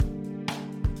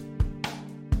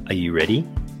Are you ready?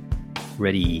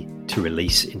 Ready to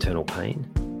release internal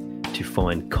pain? To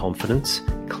find confidence,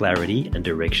 clarity, and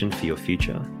direction for your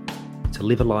future? To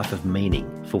live a life of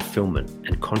meaning, fulfillment,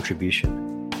 and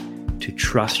contribution? To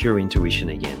trust your intuition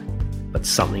again, but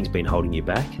something's been holding you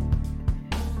back?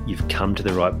 You've come to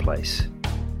the right place.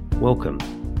 Welcome.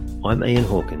 I'm Ian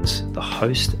Hawkins, the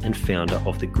host and founder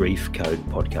of the Grief Code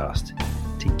podcast.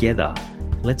 Together,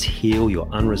 let's heal your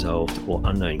unresolved or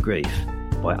unknown grief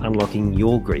by unlocking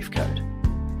your grief code.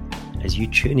 As you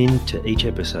tune in to each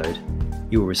episode,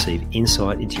 you will receive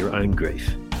insight into your own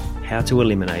grief, how to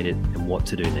eliminate it, and what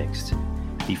to do next.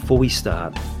 Before we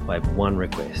start, I have one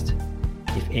request.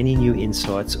 If any new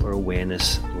insights or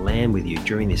awareness land with you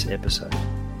during this episode,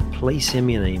 please send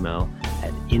me an email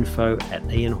at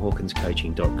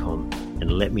info@ianhawkinscoaching.com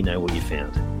and let me know what you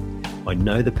found. I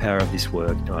know the power of this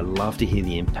work and I love to hear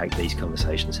the impact these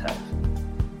conversations have.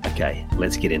 Okay,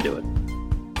 let's get into it.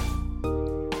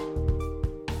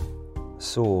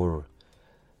 Saw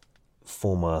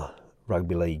former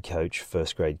rugby league coach,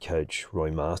 first grade coach Roy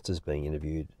Masters being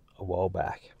interviewed a while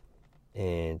back,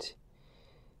 and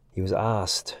he was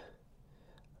asked,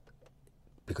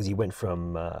 because he went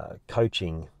from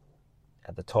coaching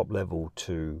at the top level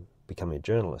to becoming a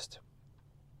journalist,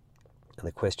 and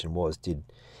the question was, did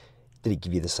it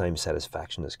give you the same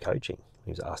satisfaction as coaching?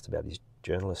 He was asked about his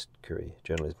journalism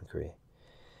career,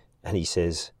 and he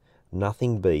says,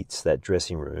 nothing beats that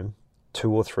dressing room 2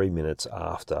 or 3 minutes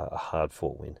after a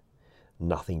hard-fought win.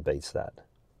 Nothing beats that.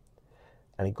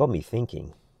 And it got me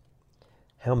thinking,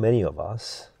 how many of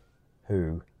us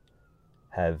who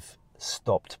have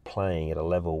stopped playing at a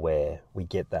level where we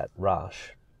get that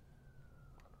rush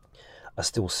are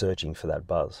still searching for that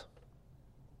buzz?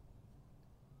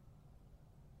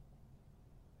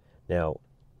 Now,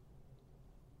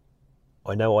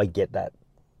 I know I get that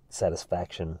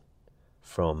satisfaction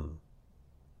from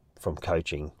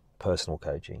coaching, personal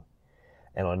coaching,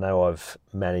 and I know I've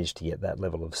managed to get that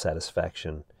level of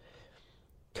satisfaction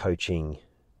coaching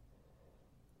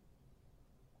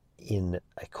in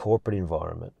a corporate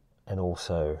environment, and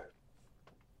also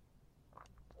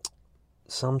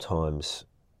sometimes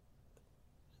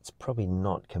it's probably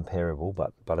not comparable,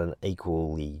 but an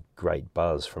equally great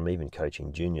buzz from even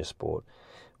coaching junior sport,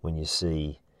 when you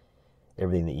see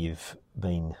everything that you've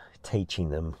been teaching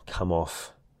them come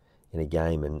off in a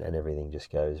game and everything just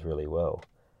goes really well.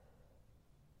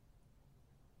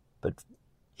 But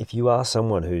if you are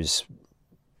someone who's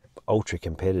ultra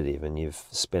competitive and you've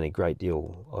spent a great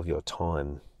deal of your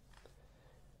time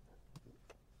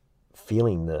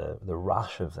feeling the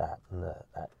rush of that and that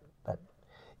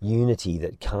unity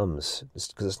that comes,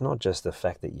 because it's not just the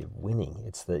fact that you're winning,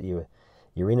 it's that you're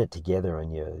in it together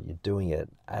and you're doing it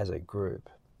as a group.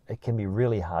 It can be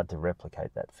really hard to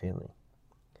replicate that feeling,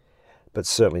 but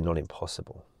certainly not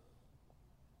impossible.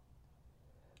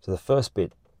 So the first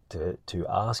bit to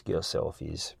ask yourself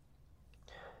is,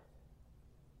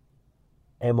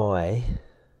 am I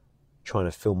trying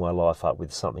to fill my life up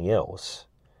with something else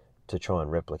to try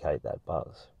and replicate that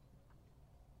buzz,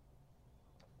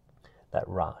 that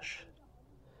rush?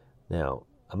 Now,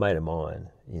 a mate of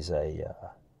mine is a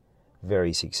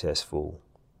very successful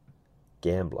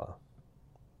gambler,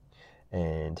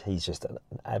 and he's just an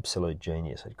absolute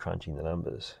genius at crunching the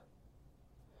numbers.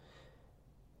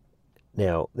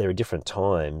 Now, there are different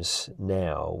times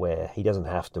now where he doesn't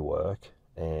have to work,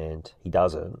 and he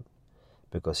doesn't,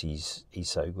 because he's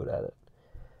so good at it.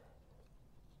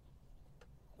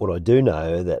 What I do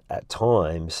know, that at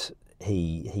times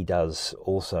he does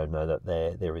also know that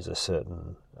there is a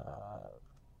certain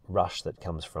rush that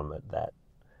comes from it that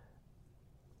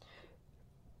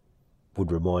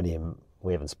would remind him,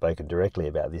 we haven't spoken directly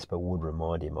about this, but would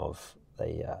remind him of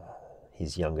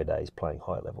his younger days playing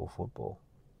high-level football.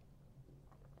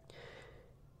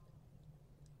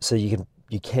 So you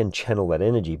can channel that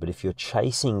energy, but if you're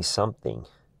chasing something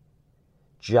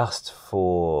just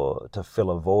to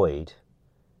fill a void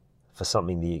for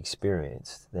something that you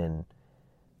experienced, then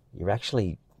you're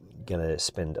actually going to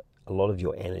spend a lot of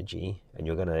your energy, and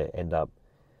you're going to end up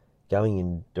going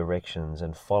in directions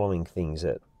and following things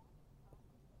that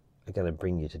are going to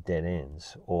bring you to dead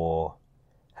ends, or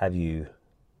have you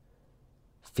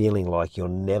feeling like you're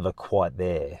never quite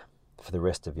there for the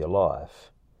rest of your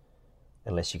life,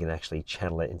 unless you can actually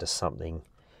channel it into something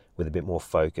with a bit more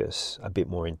focus, a bit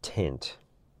more intent,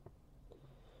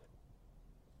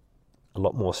 a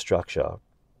lot more structure,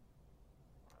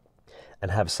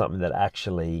 and have something that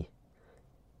actually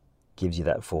gives you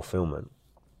that fulfillment.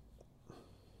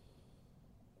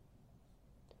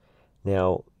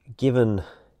 Now, given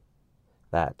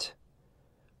that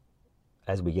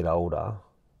as we get older,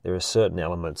 There are certain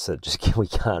elements that just we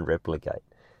can't replicate.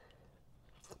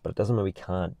 But it doesn't mean we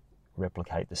can't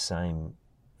replicate the same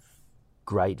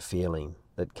great feeling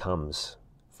that comes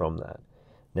from that.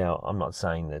 Now, I'm not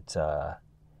saying that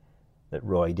that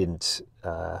Roy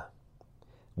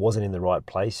wasn't in the right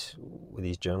place with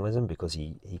his journalism, because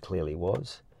he clearly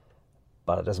was.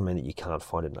 But it doesn't mean that you can't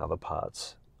find it in other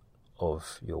parts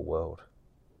of your world.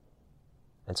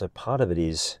 And so part of it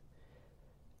is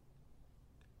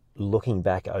looking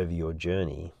back over your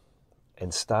journey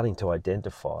and starting to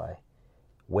identify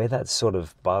where that sort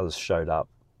of buzz showed up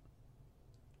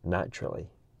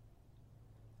naturally.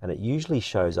 And it usually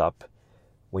shows up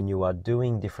when you are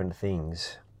doing different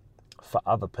things for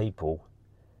other people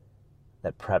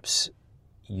that perhaps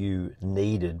you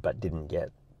needed but didn't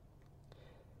get.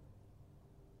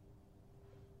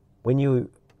 When you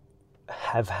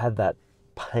have had that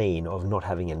pain of not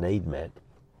having a need met,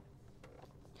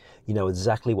 you know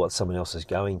exactly what someone else is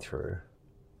going through.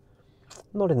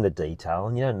 Not in the detail,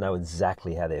 and you don't know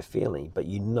exactly how they're feeling, but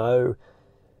you know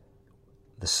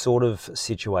the sort of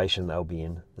situation they'll be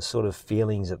in, the sort of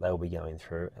feelings that they'll be going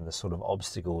through, and the sort of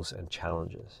obstacles and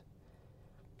challenges.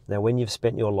 Now, when you've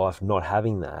spent your life not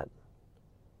having that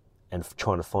and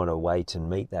trying to find a way to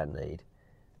meet that need,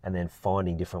 and then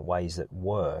finding different ways that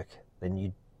work, then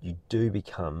you do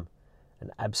become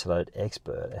an absolute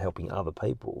expert at helping other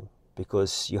people,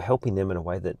 because you're helping them in a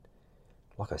way that,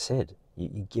 like I said,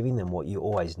 you're giving them what you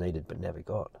always needed but never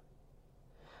got.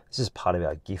 This is part of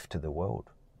our gift to the world.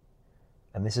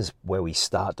 And this is where we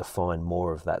start to find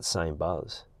more of that same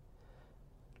buzz.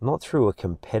 Not through a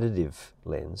competitive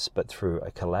lens, but through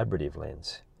a collaborative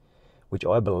lens, which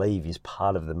I believe is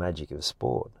part of the magic of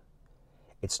sport.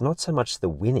 It's not so much the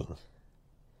winning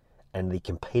and the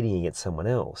competing against someone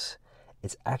else.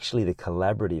 It's actually the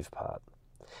collaborative part.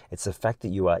 It's the fact that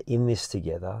you are in this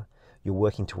together, you're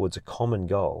working towards a common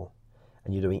goal,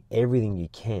 and you're doing everything you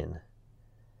can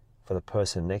for the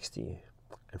person next to you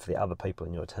and for the other people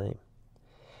in your team.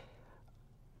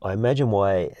 I imagine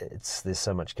why there's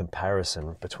so much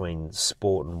comparison between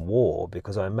sport and war,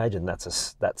 because I imagine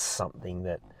that's something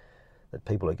that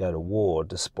people that go to war,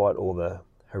 despite all the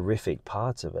horrific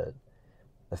parts of it,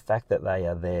 the fact that they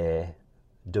are there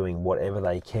doing whatever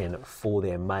they can for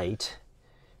their mate,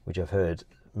 which I've heard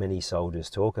many soldiers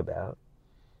talk about,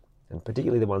 and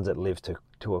particularly the ones that live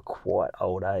to a quite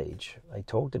old age, they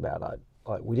talked about it.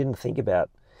 Like, we didn't think about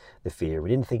the fear, we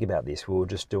didn't think about this, we were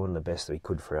just doing the best we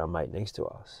could for our mate next to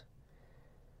us.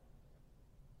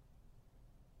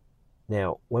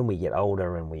 Now, when we get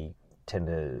older and we tend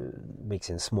to mix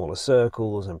in smaller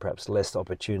circles and perhaps less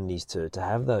opportunities to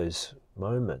have those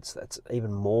moments, that's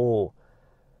even more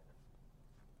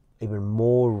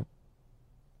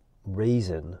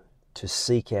reason to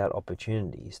seek out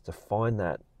opportunities, to find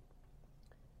that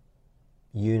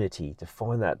unity, to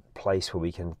find that place where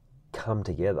we can come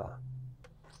together.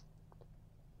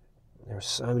 There are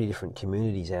so many different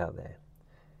communities out there,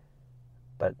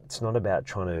 but it's not about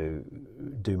trying to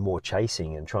do more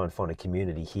chasing and try and find a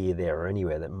community here, there, or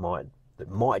anywhere that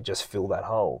might just fill that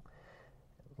hole.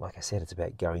 Like I said, it's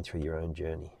about going through your own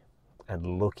journey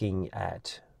and looking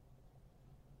at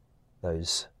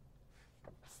those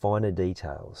finer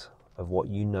details of what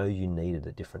you know you needed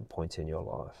at different points in your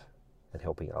life and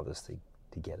helping others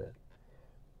to get it.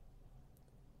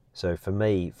 So for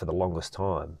me, for the longest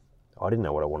time, I didn't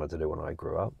know what I wanted to do when I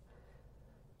grew up.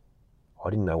 I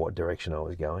didn't know what direction I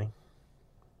was going.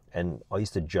 And I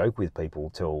used to joke with people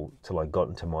till I got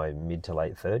into my mid to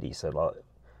late 30s. So like,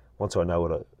 once I know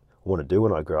what I want to do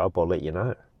when I grow up, I'll let you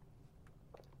know.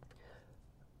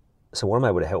 So what I'm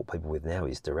able to help people with now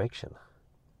is direction,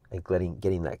 and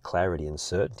getting that clarity and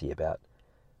certainty about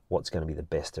what's going to be the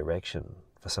best direction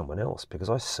for someone else, because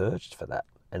I searched for that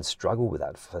and struggled with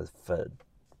that for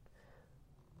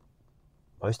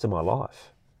most of my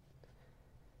life.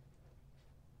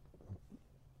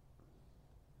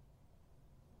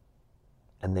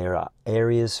 And there are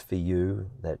areas for you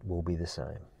that will be the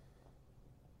same.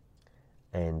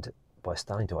 And by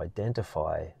starting to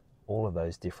identify all of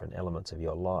those different elements of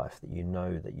your life that you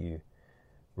know that you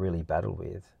really battle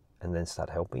with, and then start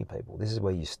helping people, this is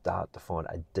where you start to find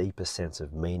a deeper sense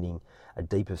of meaning, a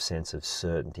deeper sense of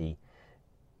certainty.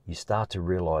 You start to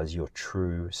realize your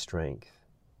true strength.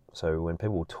 So when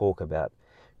people talk about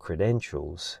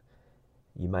credentials,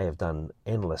 you may have done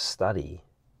endless study,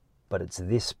 but it's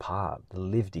this part, the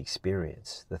lived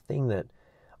experience, the thing that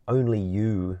only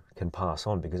you can pass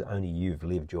on because only you've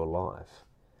lived your life.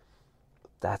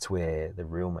 That's where the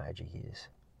real magic is.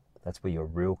 That's where your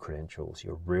real credentials,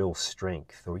 your real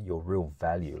strength, or your real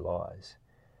value lies.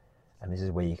 And this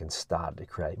is where you can start to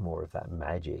create more of that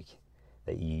magic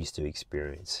that you used to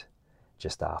experience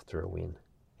just after a win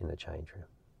in the change room.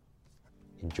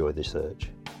 Enjoy the search.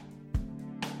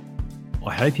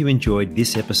 I hope you enjoyed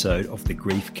this episode of the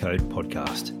Grief Code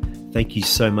podcast. Thank you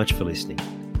so much for listening.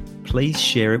 Please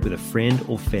share it with a friend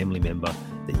or family member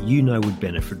that you know would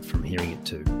benefit from hearing it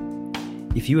too.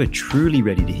 If you are truly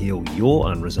ready to heal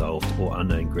your unresolved or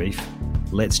unknown grief,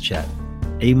 let's chat.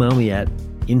 Email me at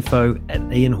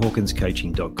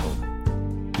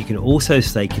info@ianhawkinscoaching.com. You can also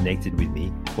stay connected with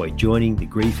me by joining the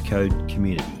Grief Code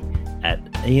community at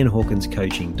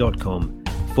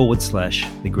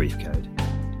ianhawkinscoaching.com/the Grief Code.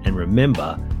 And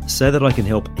remember, so that I can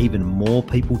help even more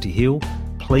people to heal,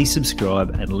 please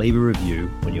subscribe and leave a review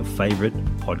on your favorite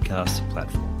podcast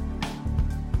platform.